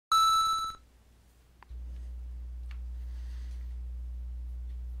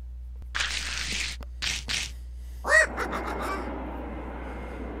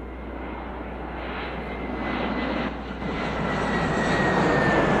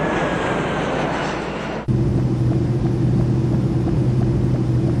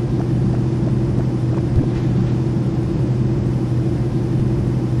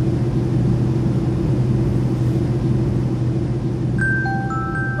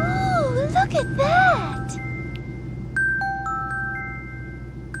at that!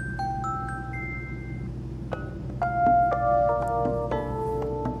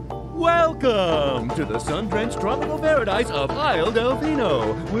 Welcome to the sun-drenched tropical paradise of Isle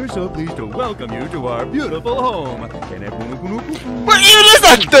Delfino. We're so pleased to welcome you to our beautiful home. But it is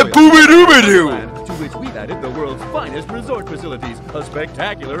like the booby-dooby-doo! To which we've added the world's finest resort facilities, a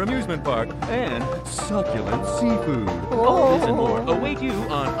spectacular amusement park, and succulent seafood. All this and more await you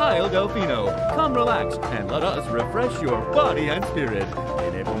on Isle Delfino. Come relax and let us refresh your body and spirit.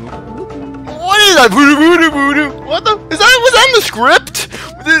 What is that? Voodoo? What the? Was that in the script?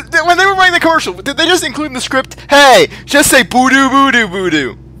 When they were writing the commercial, did they just include in the script, hey, just say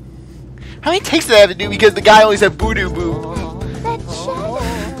voodoo? How many takes did they have to do because the guy only said voodoo boo? That shadow.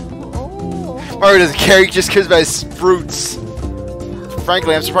 Mario doesn't care, he just cares about his fruits.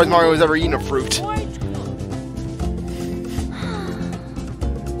 Frankly, I'm surprised Mario has ever eaten a fruit.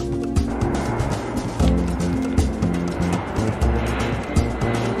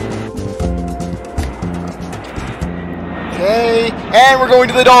 Okay, and we're going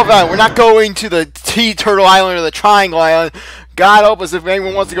to the Dolphin Island. We're not going to the Turtle Island or the Triangle Island. God help us if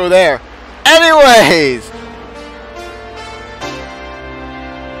anyone wants to go there. Anyways!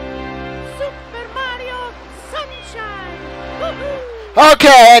 Super Mario Sunshine!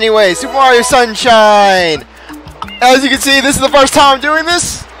 Okay, anyway, Super Mario Sunshine! As you can see, this is the first time I'm doing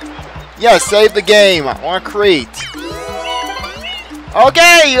this. Yes, save the game. I want to create.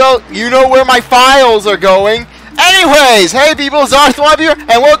 Okay, you know where my files are going. Anyways, hey people, CzarThwomp here, and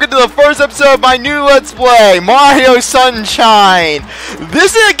welcome to the first episode of my new Let's Play, Mario Sunshine.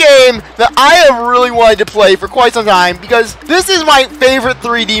 This is a game that I have really wanted to play for quite some time, because this is my favorite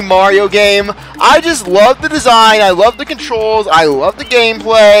 3D Mario game. I just love the design, I love the controls, I love the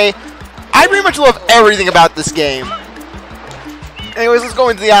gameplay. I pretty much love everything about this game. Anyways, let's go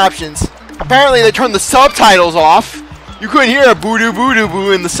into the options. Apparently they turned the subtitles off. You couldn't hear a boo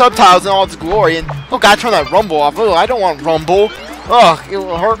in the subtitles in all its glory. And oh god, turn that rumble off. Oh, I don't want rumble. Ugh, it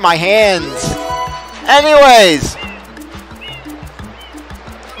will hurt my hands. Anyways,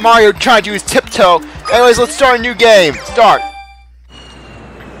 Mario trying to do his tiptoe. Anyways, let's start a new game. Start.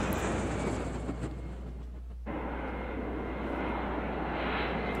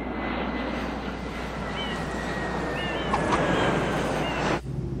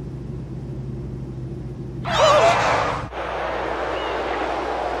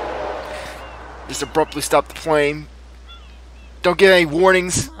 Just abruptly stop the plane. Don't get any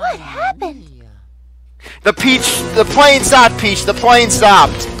warnings. What happened? The plane stopped, Peach. The plane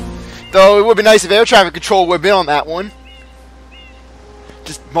stopped. Though it would be nice if air traffic control would have been on that one.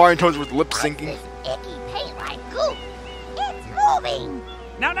 Just Mario and Toadsworth lip syncing. Icky paint like goop. It's moving.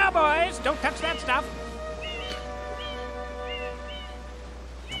 Now, boys, don't touch that stuff.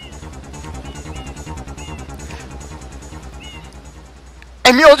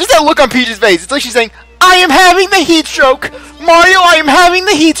 And you know, just that look on Peach's face. It's like she's saying, I am having the heat stroke! Mario, I am having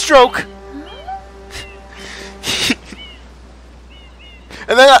the heat stroke!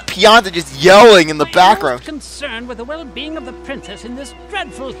 And then that Pianta just yelling in the background. I'm concerned with the well-being of the princess in this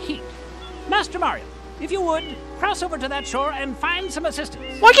dreadful heat. Master Mario, if you would, cross over to that shore and find some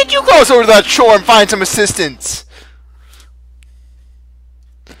assistance. Why can't you cross over to that shore and find some assistance?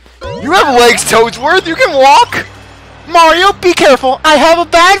 You have legs, Toadsworth. You can walk. Mario, be careful. I have a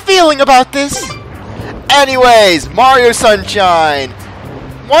bad feeling about this. Anyways, Mario Sunshine.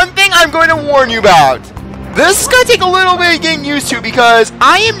 One thing I'm going to warn you about. This is going to take a little bit of getting used to because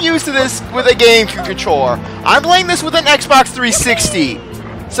I am used to this with a GameCube controller. I'm playing this with an Xbox 360.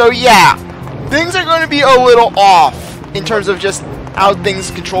 So yeah, things are going to be a little off in terms of just how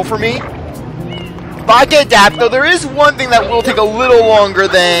things control for me. But I can adapt, though there is one thing that will take a little longer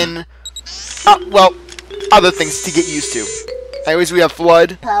than, well, other things to get used to. Anyways, we have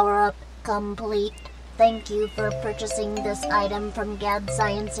Flood. Power up complete. Thank you for purchasing this item from Gad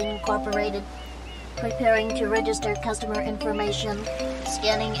Science Incorporated. Preparing to register customer information.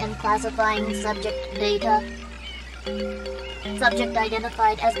 Scanning and classifying subject data. Subject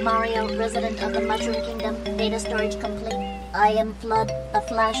identified as Mario, resident of the Mushroom Kingdom. Data storage complete. I am Flood, a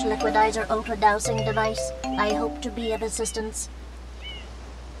flash liquidizer auto-dowsing device. I hope to be of assistance.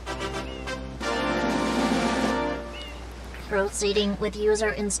 Proceeding with user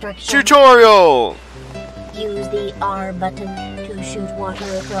instructions. Tutorial! Use the R button to shoot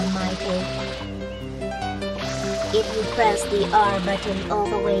water from my tank. If you press the R button all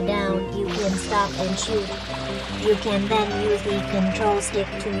the way down, you can stop and shoot. You can then use the control stick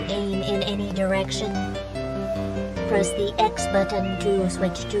to aim in any direction. Press the X button to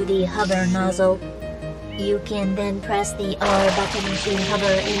switch to the hover nozzle. You can then press the R button to hover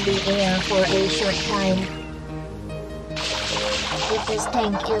in the air for a short time. If this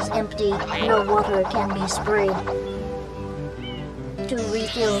tank is empty, no water can be sprayed. To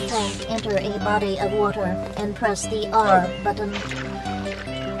refill tank, enter a body of water and press the R button.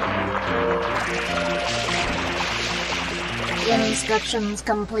 Instructions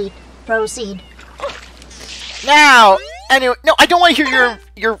complete. Proceed. Now, anyway, no, I don't want to hear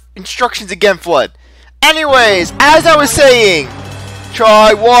your instructions again, Flood. Anyways, as I was saying,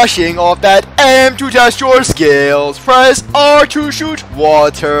 try washing off that M to test your skills. Press R to shoot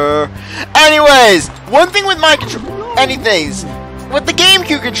water. Anyways, one thing with my with the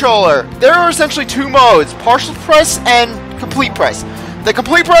GameCube controller, there are essentially two modes: partial press and complete press. The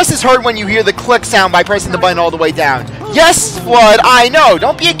complete press is heard when you hear the click sound by pressing the button all the way down. Yes, Flood, I know.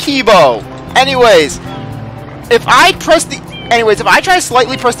 Don't be a Kibo. Anyways, if I try to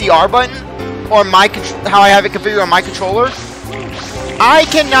slightly press the R button on how I have it configured on my controller, I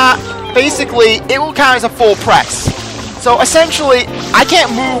cannot. Basically, it will count as a full press. So essentially, I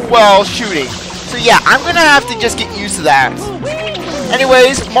can't move while shooting. So yeah, I'm gonna have to just get used to that.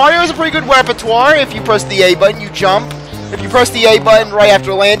 Anyways, Mario has a pretty good repertoire. If you press the A button, you jump. If you press the A button right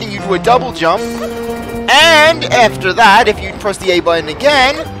after landing, you do a double jump. And after that, if you press the A button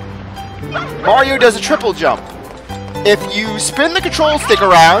again, Mario does a triple jump. If you spin the control stick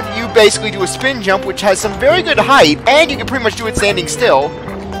around, you basically do a spin jump, which has some very good height, and you can pretty much do it standing still.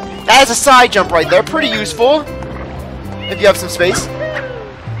 That is a side jump right there, pretty useful, if you have some space.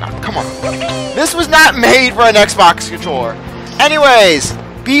 Oh, come on. This was not made for an Xbox controller. Anyways,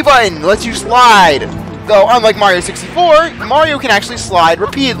 B button lets you slide. Though, unlike Mario 64, Mario can actually slide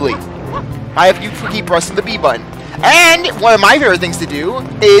repeatedly. If you keep pressing the B button. And one of my favorite things to do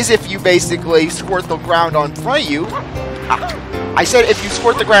is if you basically squirt the ground on front of you. I said if you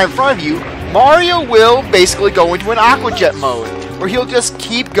squirt the ground in front of you, Mario will basically go into an Aqua Jet mode, where he'll just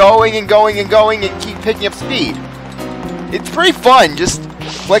keep going and going and going and keep picking up speed. It's pretty fun. Just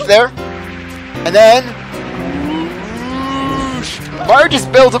click there, and then Mario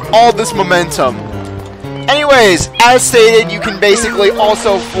just builds up all this momentum. Anyways, as stated, you can basically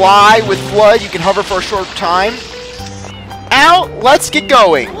also fly with Flood. You can hover for a short time. Now, let's get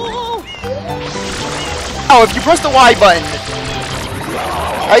going. Oh, if you press the Y button,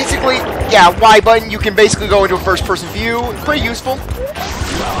 basically, yeah, Y button, you can basically go into a first-person view. Pretty useful.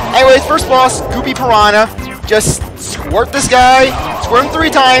 Anyways, first boss, Goopy Piranha. Just squirt this guy, squirt him 3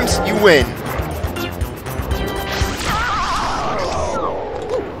 times, you win.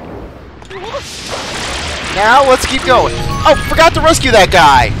 Now, let's keep going. Oh, forgot to rescue that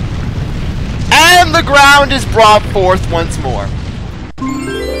guy. And the ground is brought forth once more.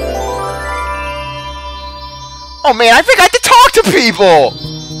 Oh man, I forgot to talk to people!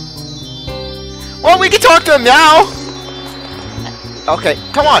 Well, we can talk to him now! Okay,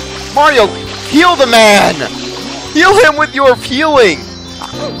 come on. Mario, heal the man! Heal him with your healing!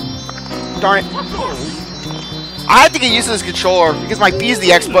 Darn it. I had to get used to this controller, because my B is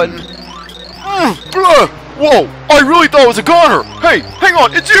the X button. Whoa, I really thought it was a goner! Hey, hang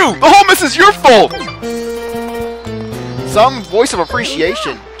on, it's you! The whole mess is your fault! Some voice of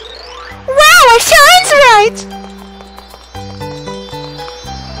appreciation. Wow, it shines right!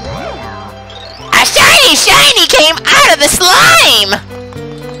 A shiny came out of the slime!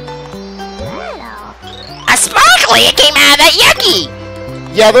 A sparkly, it came out of that yucky!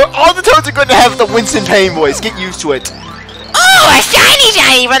 Yeah, all the toads are going to have the Winston Payne voice. Get used to it. Oh, a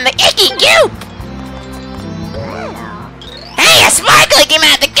shiny from the icky goop! Hey, a sparkly came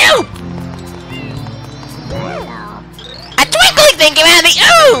out of the goop! A twinkly thing came out of the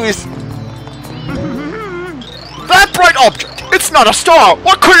ooze! That bright object! It's not a star!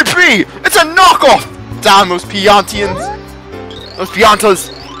 What could it be? It's a knockoff! Down those Piantians! Those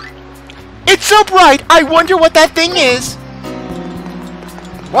Piantas! It's so bright, I wonder what that thing is!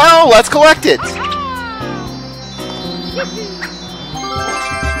 Well, let's collect it!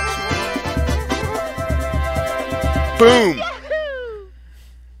 Boom!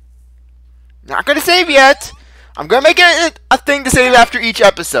 Not gonna save yet! I'm gonna make it a thing to save after each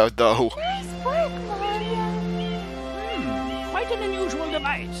episode, though. Quite an unusual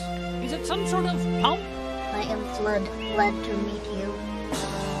device. Is it some sort of pump? I am Flood, glad to meet you.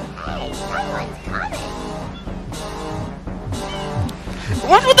 Hey, someone's coming.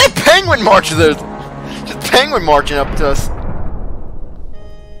 What's with that penguin marching there? Just penguin marching up to us.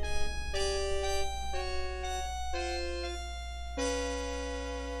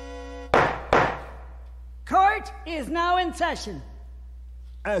 Court is now in session.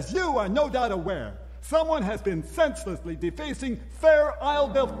 As you are no doubt aware, someone has been senselessly defacing fair Isle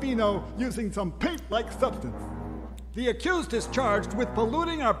Delfino using some paint-like substance. The accused is charged with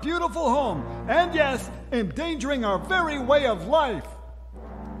polluting our beautiful home, and yes, endangering our very way of life.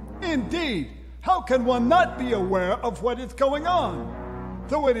 Indeed, how can one not be aware of what is going on?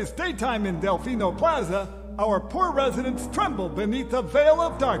 Though it is daytime in Delfino Plaza, our poor residents tremble beneath a veil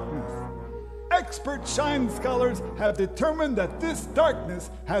of darkness. Expert shine scholars have determined that this darkness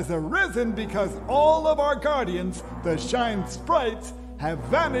has arisen because all of our guardians, the shine sprites, have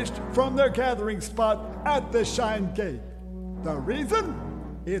vanished from their gathering spot at the Shine Gate. The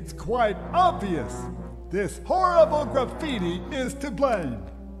reason? It's quite obvious. This horrible graffiti is to blame.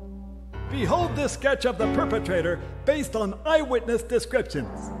 Behold this sketch of the perpetrator based on eyewitness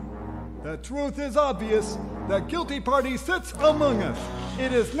descriptions. The truth is obvious. The guilty party sits among us.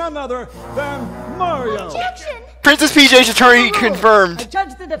 It is none other than Mario. Objection! Princess PJ's attorney confirmed. I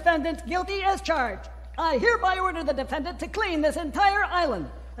judge the defendant guilty as charged. I hereby order the defendant to clean this entire island.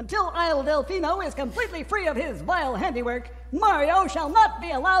 Until Isle Delfino is completely free of his vile handiwork, Mario shall not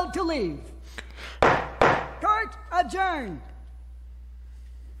be allowed to leave. Court adjourned.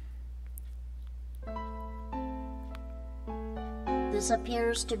 This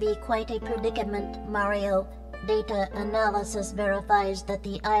appears to be quite a predicament, Mario. Data analysis verifies that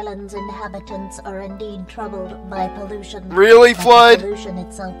the island's inhabitants are indeed troubled by pollution. Really, Flood? But the pollution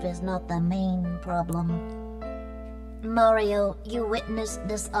itself is not the main problem. Mario, you witnessed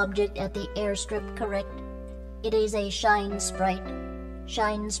this object at the airstrip, correct? It is a shine sprite.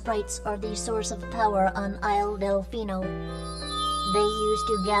 Shine sprites are the source of power on Isle Delfino. They used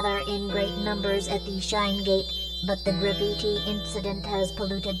to gather in great numbers at the Shine Gate, but the graffiti incident has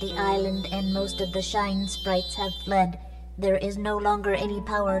polluted the island and most of the shine sprites have fled. There is no longer any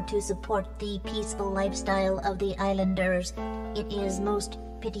power to support the peaceful lifestyle of the islanders. It is most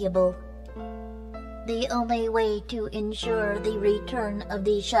pitiable. The only way to ensure the return of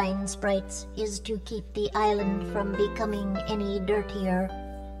the shine sprites is to keep the island from becoming any dirtier.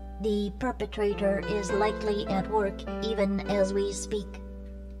 The perpetrator is likely at work even as we speak.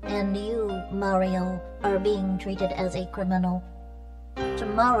 And you, Mario, are being treated as a criminal.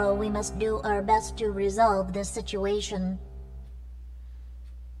 Tomorrow we must do our best to resolve this situation.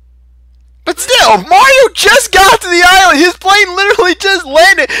 But still, Mario just got to the island. His plane literally just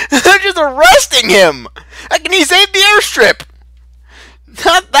landed. They're just arresting him. And he saved the airstrip.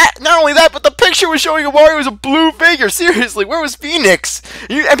 Not only that, but the picture was showing Mario as a blue figure. Seriously, where was Phoenix?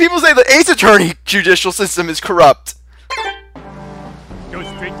 And people say the Ace Attorney judicial system is corrupt. Go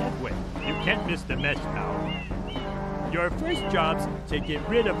straight that way. You can't miss the mess now. Your first job's to get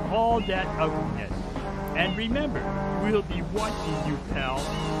rid of all that ugliness. And remember, we'll be watching you, pal.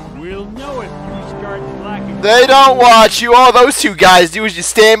 We'll know if you start blacking. They don't watch you. All those two guys do is just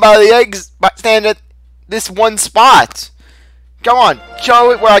stand by the eggs, stand at this one spot. Come on,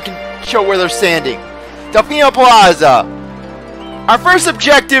 show it where I can show where they're standing. Delfino Plaza. Our first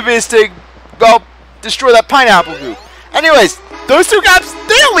objective is to go destroy that pineapple group. Anyways, those two guys,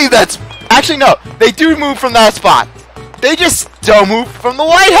 they don't leave that actually, no, they do move from that spot. They just don't move from the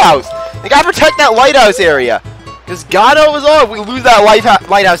lighthouse. They gotta protect that lighthouse area. Because God knows all if we lose that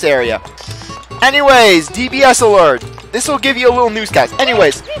lighthouse area. Anyways, DBS alert. This will give you a little news, guys.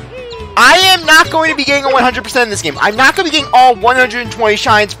 Anyways, I am not going to be getting a 100% in this game. I'm not going to be getting all 120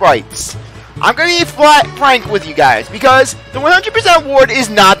 shine sprites. I'm going to be flat frank with you guys. Because the 100% reward is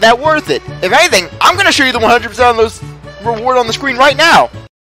not that worth it. If anything, I'm going to show you the 100% on those reward on the screen right now.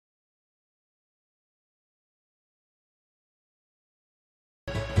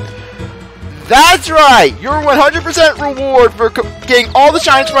 That's right! Your 100% reward for getting all the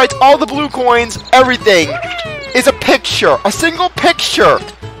shine sprites, all the blue coins, everything, is a picture. A single picture.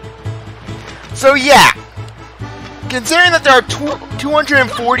 So yeah, considering that there are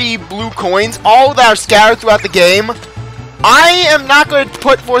 240 blue coins, all that are scattered throughout the game, I am not going to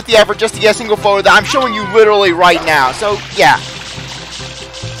put forth the effort just to get a single photo that I'm showing you literally right now. So yeah.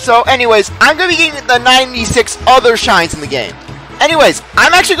 So anyways, I'm going to be getting the 96 other shines in the game. Anyways,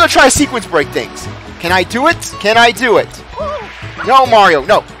 I'm actually going to try to sequence break things. Can I do it? Can I do it? No, Mario,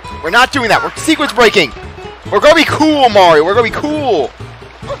 no. We're not doing that. We're sequence breaking. We're going to be cool, Mario. We're going to be cool.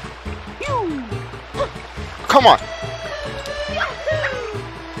 Come on.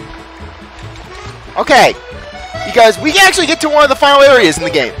 Okay. Because we can actually get to one of the final areas in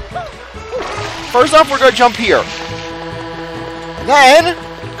the game. First off, we're going to jump here. Then,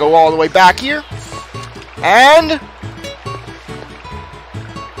 go all the way back here. And...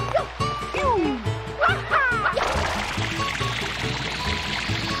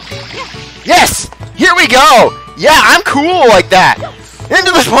 yes! Here we go! Yeah, I'm cool like that!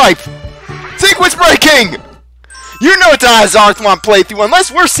 Into this pipe! sequence breaking! You know it's not a CzarThwomp playthrough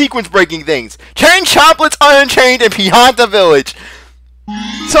unless we're sequence breaking things. Chain Choplets Unchained in Pianta Village.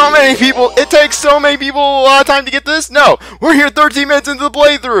 So many people, it takes so many people a lot of time to get this? No, we're here 13 minutes into the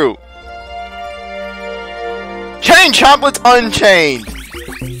playthrough. Chain Choplets Unchained.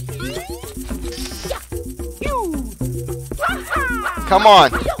 Come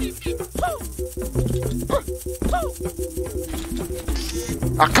on.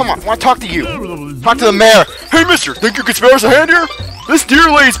 Ah, come on, I want to talk to you. Talk to the mayor. Hey, mister, think you could spare us a hand here? This dear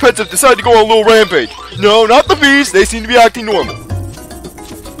lady's pets have decided to go on a little rampage. No, not the bees. They seem to be acting normal. Gramps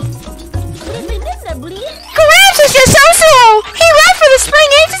is just so slow. He left for the spring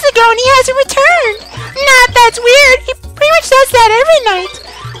ages ago and he hasn't returned. Nah, that's weird. He pretty much does that every night.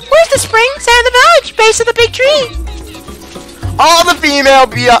 Where's the spring? Sat in the village, base of the big tree. All the female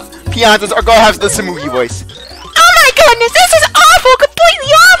Piantas are gonna have the Samugi voice. Oh my goodness, this is awful,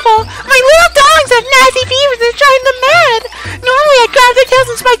 completely awful! My little dogs have nasty fevers that are driving them mad! Normally I'd grab their tails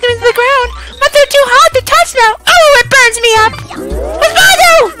and spike them into the ground, but they're too hot to touch now! Oh, it burns me up!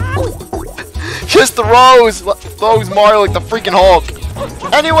 Osvaldo! Just throws Mario like the freaking Hulk.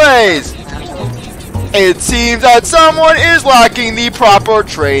 Anyways, it seems that someone is lacking the proper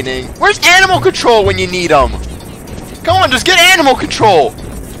training. Where's animal control when you need them? Come on, just get animal control!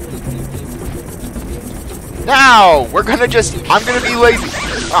 Now, I'm gonna be lazy.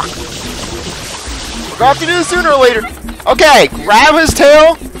 Ah. We're gonna have to do this sooner or later. Okay, grab his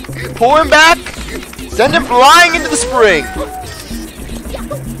tail, pull him back, send him flying into the spring.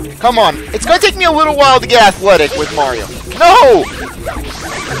 Come on, it's gonna take me a little while to get athletic with Mario. No!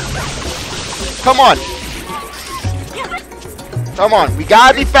 Come on. Come on, we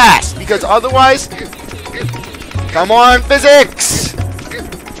gotta be fast, because otherwise... Come on, physics!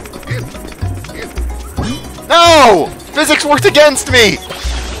 No! Physics worked against me!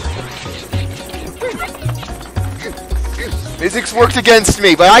 Physics worked against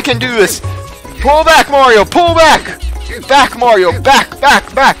me, but I can do this. Pull back, Mario! Pull back! Back, Mario! Back,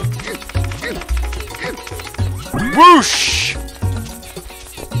 back, back! Whoosh!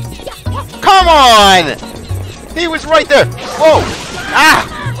 Come on! He was right there! Whoa! Ah!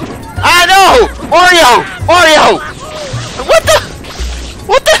 Ah, no! Mario! Mario!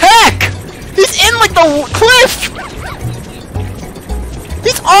 What the heck? He's in like the cliff!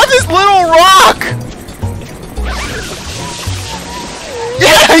 He's on this little rock!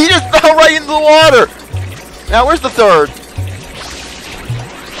 Yeah, he just fell right into the water! Now, where's the third?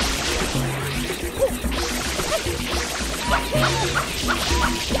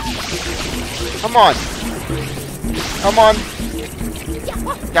 Come on. Come on.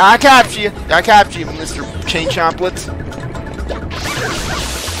 Gotta capture you. Gotta capture you, Mr. Chain Choplets.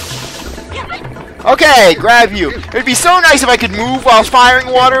 Okay, grab you. It'd be so nice if I could move while firing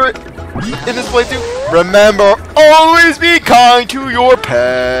water in this playthrough. Remember, always be kind to your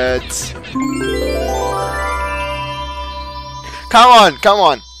pets. Come on, come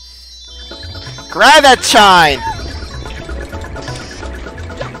on. Grab that shine.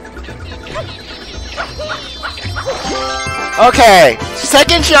 Okay,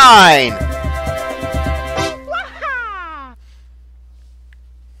 second shine.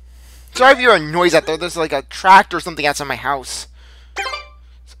 Sorry if you hear a noise out there. There's like a tractor or something outside my house.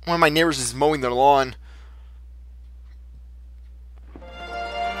 One of my neighbors is mowing their lawn.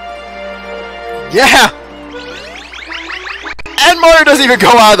 Yeah! And Mario doesn't even go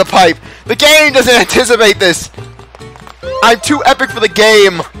out of the pipe. The game doesn't anticipate this. I'm too epic for the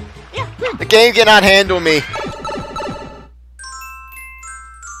game. The game cannot handle me.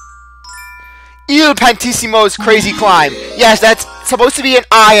 Il Pantissimo's Crazy Climb. Yes, that's supposed to be an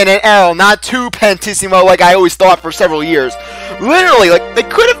I and an L, not two Pantissimo like I always thought for several years. Literally, like they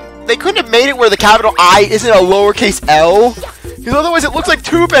couldn't have made it where the capital I isn't a lowercase L, because otherwise it looks like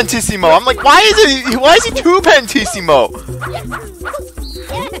two Pantissimo. I'm like, why is he two Pantissimo?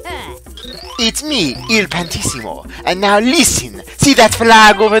 It's me, Il Pantissimo, and now listen. See that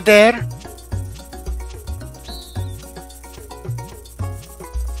flag over there?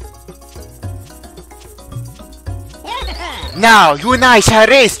 Now, you and I shall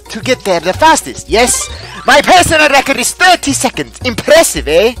race to get there the fastest, yes? My personal record is 30 seconds. Impressive,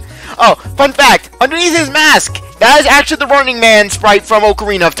 eh? Oh, fun fact. Underneath his mask, that is actually the Running Man sprite from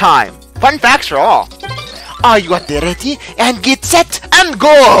Ocarina of Time. Fun facts for all. Are you at the ready? And get set and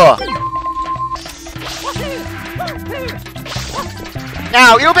go!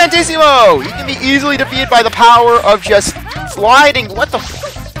 Now, Il Pantissimo! He can be easily defeated by the power of just sliding. What the f...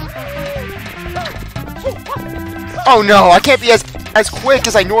 Oh no, I can't be as quick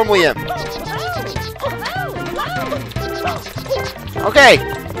as I normally am. Okay.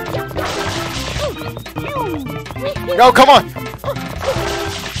 No, come on.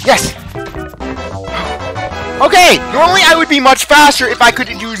 Yes. Okay, normally I would be much faster if I could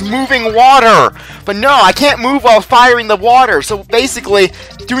use moving water. But no, I can't move while firing the water. So basically,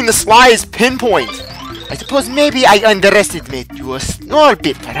 doing the slide is pinpoint. I suppose maybe I underestimated you a small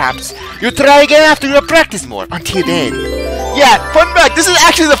bit, perhaps. You try again after you practice more. Until then. Yeah, fun fact, this is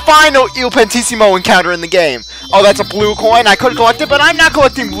actually the final Il Pentissimo encounter in the game. Oh, that's a blue coin. I could collect it, but I'm not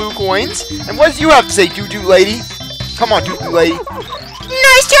collecting blue coins. And what do you have to say, doo-doo lady? Come on, doo-doo lady.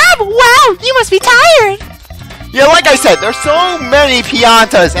 Nice job! Wow, you must be tired. Yeah, like I said, there's so many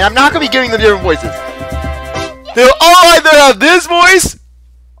Piantas, and I'm not going to be giving them different voices. They'll all either have this voice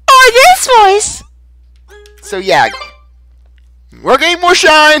or this voice. So yeah, we're getting more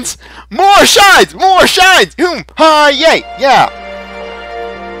shines! More shines! More shines! Ha, yay! Yeah!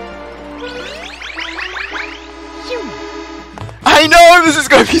 I know this is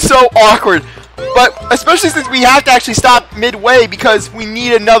going to be so awkward, but especially since we have to actually stop midway because we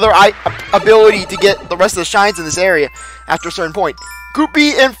need another ability to get the rest of the shines in this area after a certain point.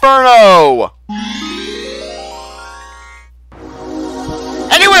 Goopy Inferno!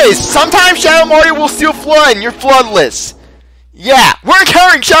 Anyways, sometimes Shadow Mario will steal Flood and you're floodless. Yeah, we're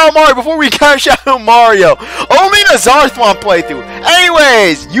encountering Shadow Mario before we encounter Shadow Mario. Only in a CzarThwomp playthrough.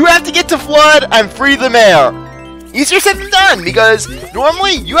 Anyways, you have to get to Flood and free the mayor. Easier said than done, because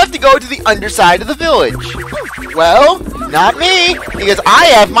normally you have to go to the underside of the village. Well, not me, because I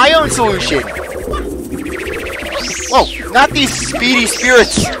have my own solution. Whoa, not these speedy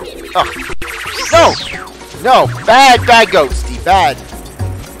spirits. Oh. No, bad ghosty, bad.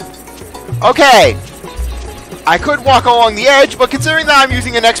 Okay, I could walk along the edge, but considering that I'm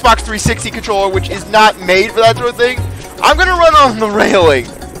using an Xbox 360 controller, which is not made for that sort of thing, I'm gonna run on the railing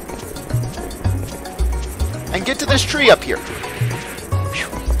and get to this tree up here.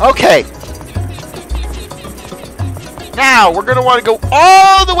 Okay. Now, we're gonna want to go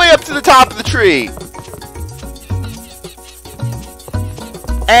all the way up to the top of the tree.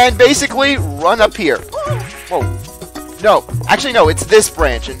 And basically, run up here. Whoa. No, actually no, it's this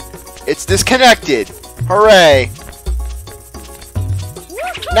branch, and it's disconnected. Hooray.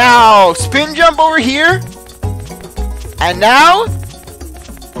 Now, spin jump over here. And now...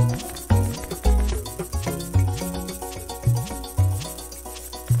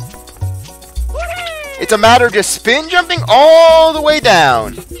 it's a matter of just spin jumping all the way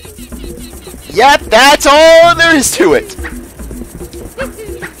down. Yep, that's all there is to it.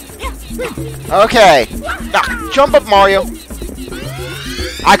 Okay. Now, jump up, Mario.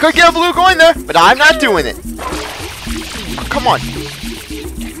 I could get a blue coin there, but I'm not doing it. Come on.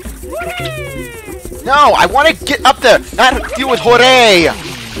 No, I want to get up there, not deal with hooray.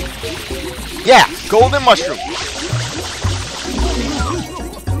 Yeah, golden mushroom.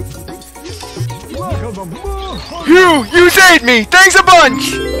 You saved me! Thanks a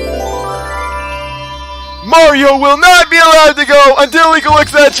bunch! Mario will not be allowed to go until he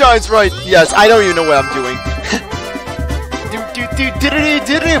collects that shines right. Yes, I don't even know what I'm doing.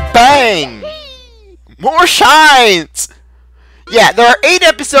 Bang! More shines! Yeah, there are 8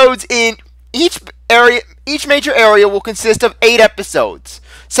 episodes in each area. Each major area will consist of 8 episodes,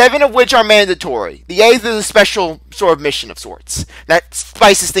 7 of which are mandatory. The 8th is a special sort of mission of sorts that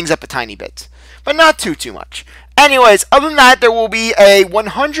spices things up a tiny bit, but not too much. Anyways, other than that, there will be a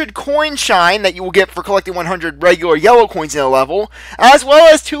 100 coin shine that you will get for collecting 100 regular yellow coins in a level, as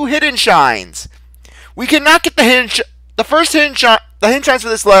well as 2 hidden shines. We cannot get the hidden the first hidden hidden shines for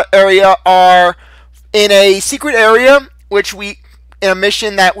this area are in a secret area, which in a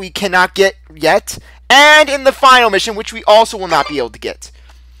mission that we cannot get yet, and in the final mission, which we also will not be able to get.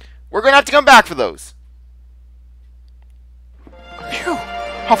 We're going to have to come back for those. Phew.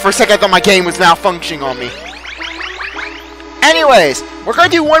 Oh, for a second I thought my game was malfunctioning on me. Anyways, we're going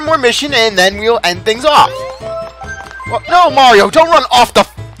to do one more mission and then we'll end things off. Well, no, Mario, don't run off the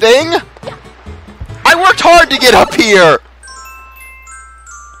thing! I worked hard to get up here!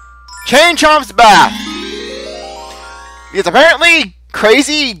 Chain Chomp's bath. Because apparently,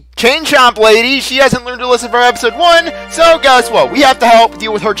 crazy Chain Chomp lady, she hasn't learned to listen for episode 1, so guess what? We have to help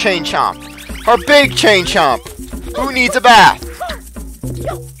deal with her Chain Chomp. Her big Chain Chomp. Who needs a bath?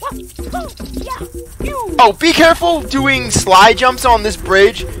 Oh, be careful doing slide jumps on this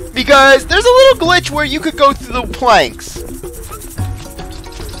bridge, because there's a little glitch where you could go through the planks.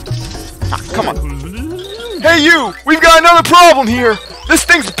 Ah, come on. Hey you! We've got another problem here! This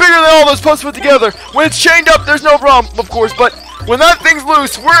thing's bigger than all those posts put together! When it's chained up, there's no problem, of course, but when that thing's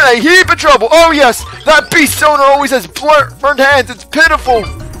loose, we're in a heap of trouble! Oh yes! That beast's owner always has burned hands, it's pitiful!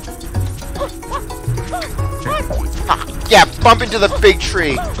 Ah, yeah, bump into the big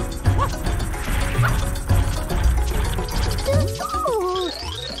tree.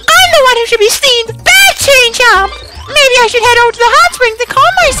 the one who should be steamed. Bad chain chomp. Maybe I should head over to the hot springs to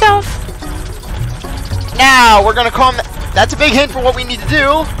calm myself. Now, we're gonna calm... That's a big hint for what we need to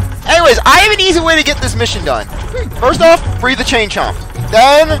do. Anyways, I have an easy way to get this mission done. First off, free the chain chomp.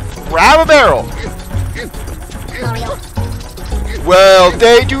 Then, grab a barrel. Well,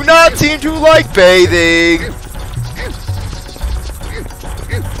 they do not seem to like bathing.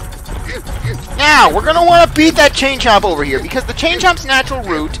 Now, we're gonna want to beat that chain chomp over here, because the chain chomp's natural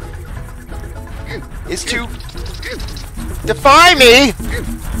route is to defy me.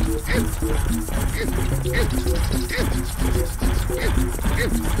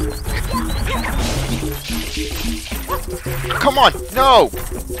 Come on, no!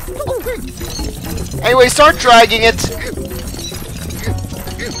 Anyway, start dragging it.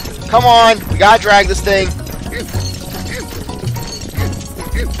 Come on, we gotta drag this thing.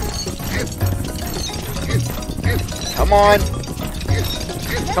 Come on.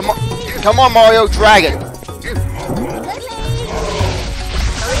 Come on. Come on, Mario, drag it.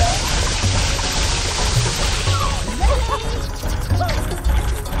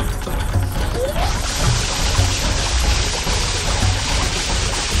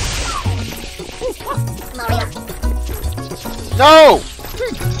 No!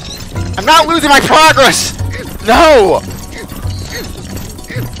 I'm not losing my progress! No!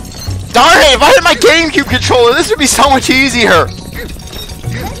 Darn it, if I had my GameCube controller, this would be so much easier!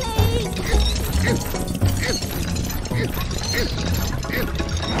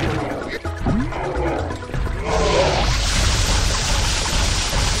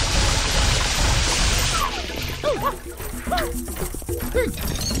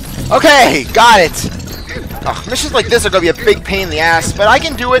 Okay, got it! Ugh, missions like this are gonna be a big pain in the ass, but I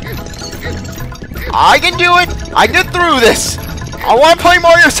can do it! I can do it! I can get through this! I want to play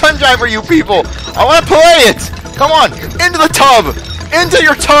Mario Sunshine for you people! I want to play it! Come on! Into the tub! Into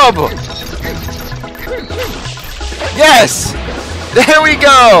your tub! Yes! There we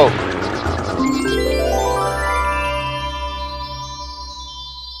go!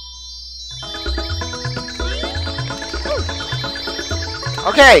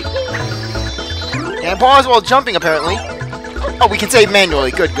 Okay. And pause while jumping, apparently. Oh, we can save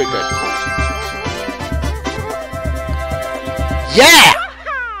manually. Good, good, good. Yeah!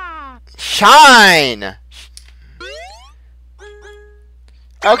 Shine!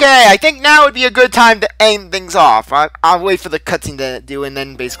 Okay, I think now would be a good time to end things off. I'll wait for the cutscene to do and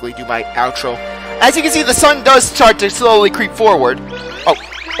then basically do my outro. As you can see, the sun does start to slowly creep forward. Oh,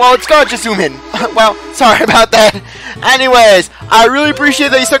 well, it's gonna just zoom in. Well, sorry about that. Anyways, I really appreciate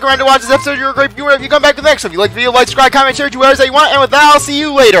that you stuck around to watch this episode. You're a great viewer. If you come back to the next one, if you like the video, like, subscribe, comment, share, do whatever you want. And with that, I'll see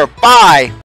you later. Bye!